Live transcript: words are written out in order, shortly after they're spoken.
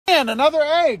Man, another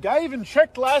egg. I even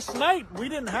checked last night. We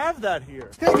didn't have that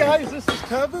here. Hey guys, this is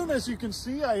Kevin. As you can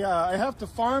see, I have to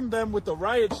farm them with the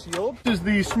riot shield. This is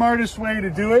the smartest way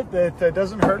to do it that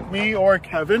doesn't hurt me or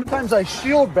Kevin. Sometimes I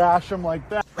shield bash them like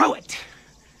that. Throw it.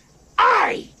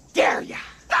 I dare ya.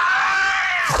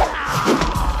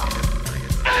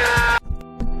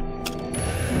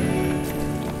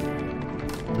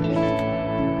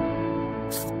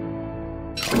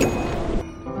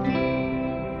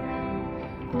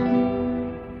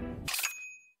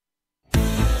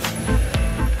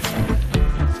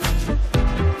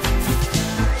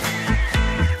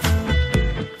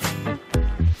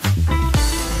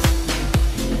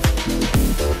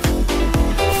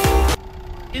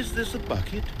 Is this a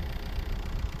bucket?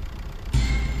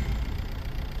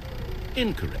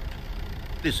 Incorrect.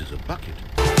 This is a bucket.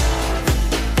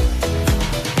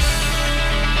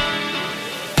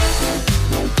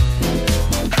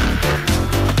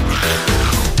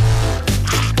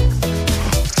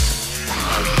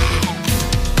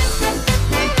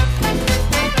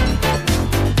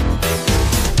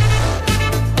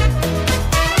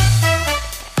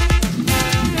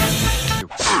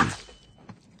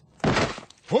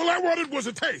 All I wanted was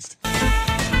a taste.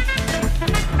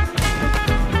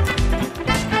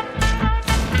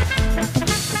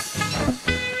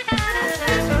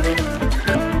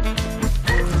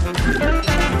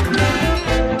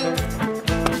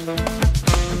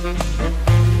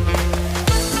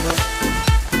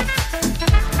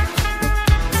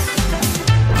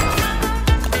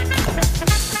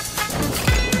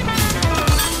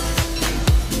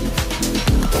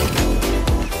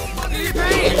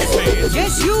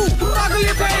 Yes, you! Buckle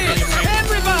your pants!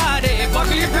 Everybody,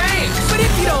 buckle your pants! But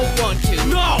if you don't want to,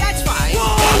 no! That's fine!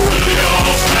 Buckle your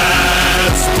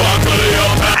pants! Buckle your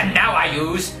pants! And now I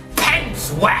use pen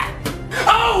swap!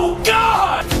 Oh,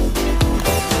 God!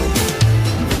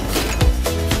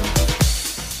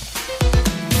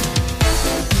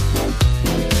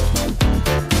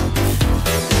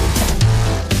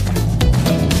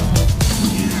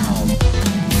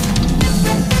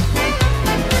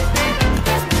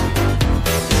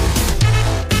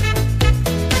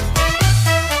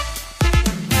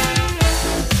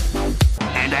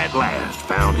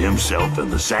 Found himself in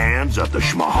the sands of the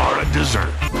Shmahara Desert.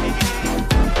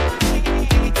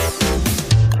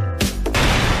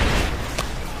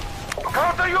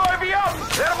 Counter UAV up!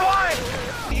 They're blind!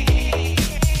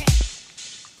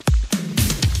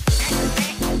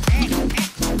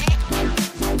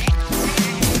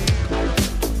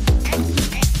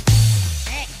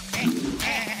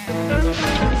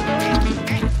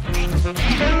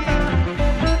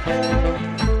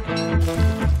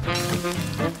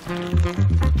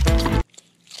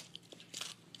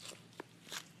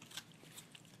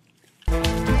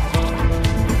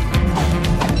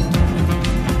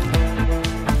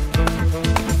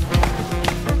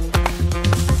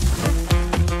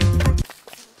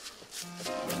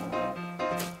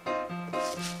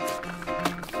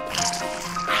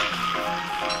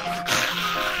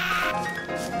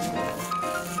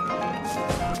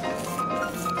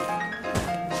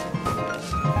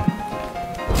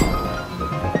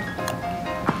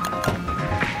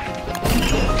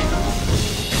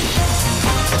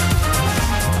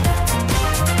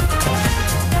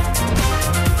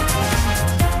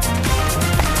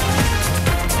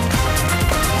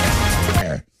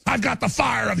 I've got the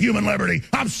fire of human liberty.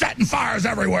 I'm setting fires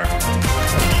everywhere.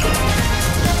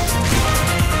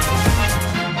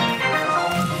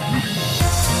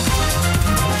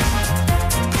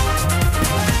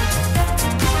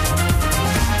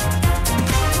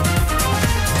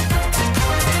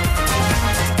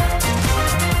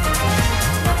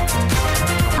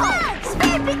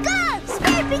 Speed begun!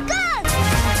 Speed begun!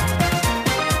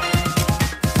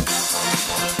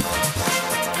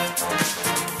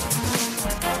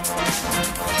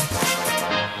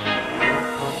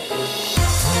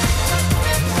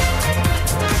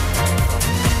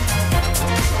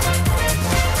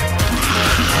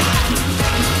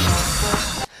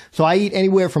 So I eat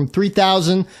anywhere from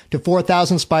 3,000 to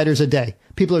 4,000 spiders a day.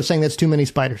 People are saying that's too many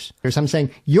spiders. I'm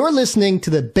saying you're listening to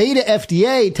the beta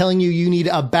FDA telling you you need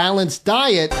a balanced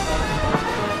diet.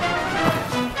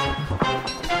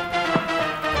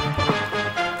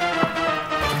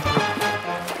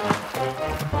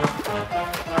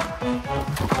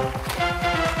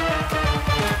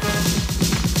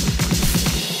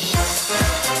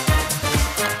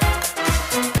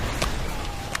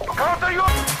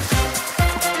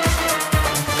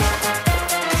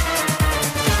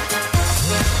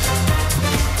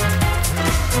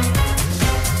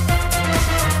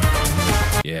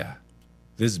 Yeah,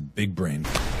 this is big brain.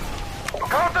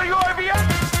 Counter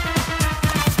UAV!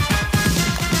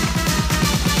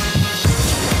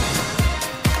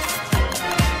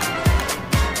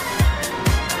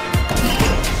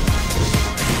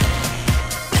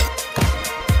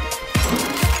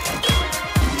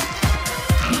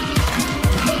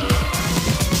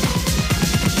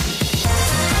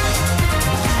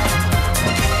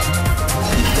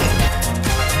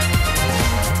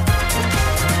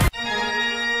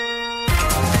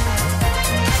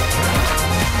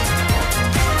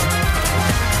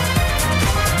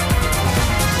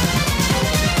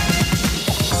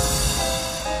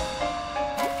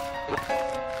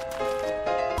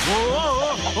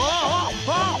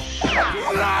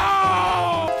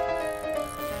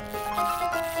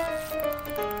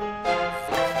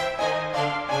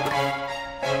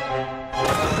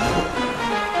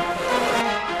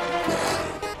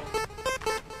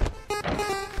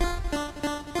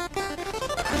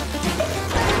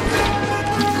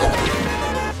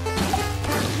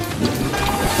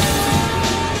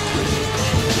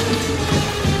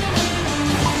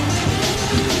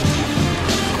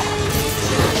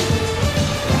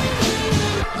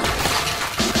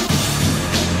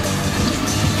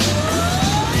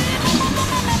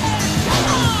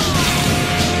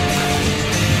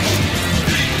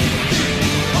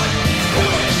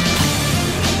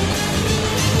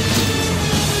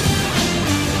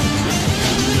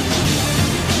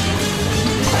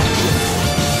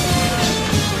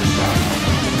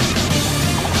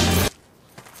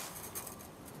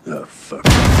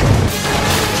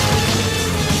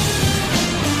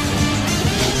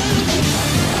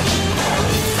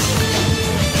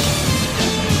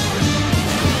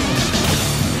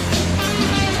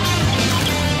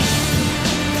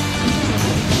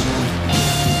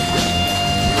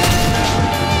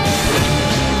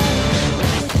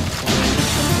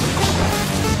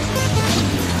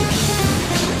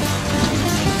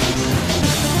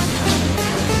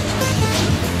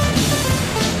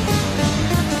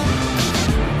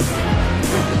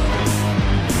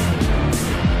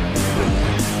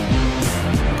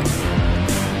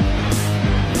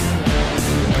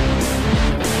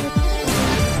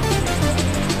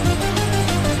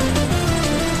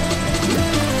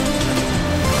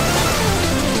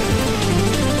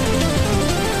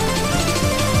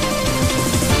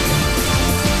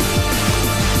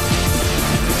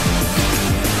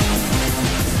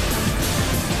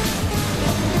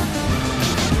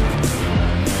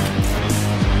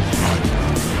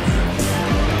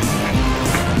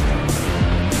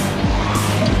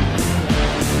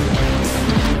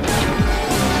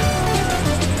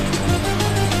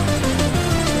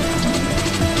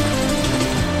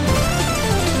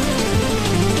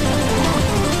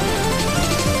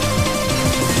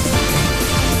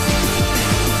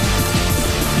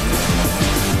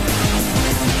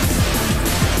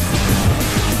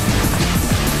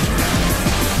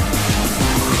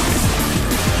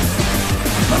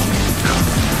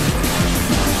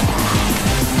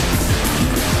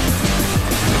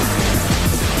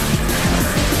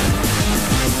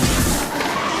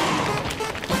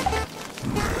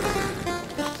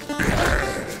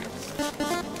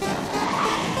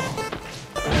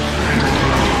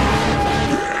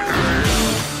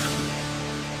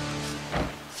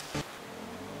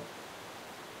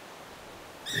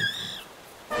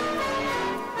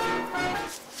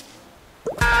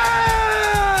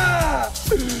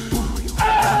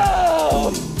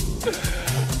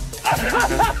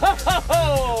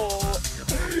 Oh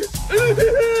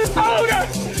no!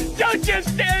 Don't just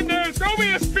stand there!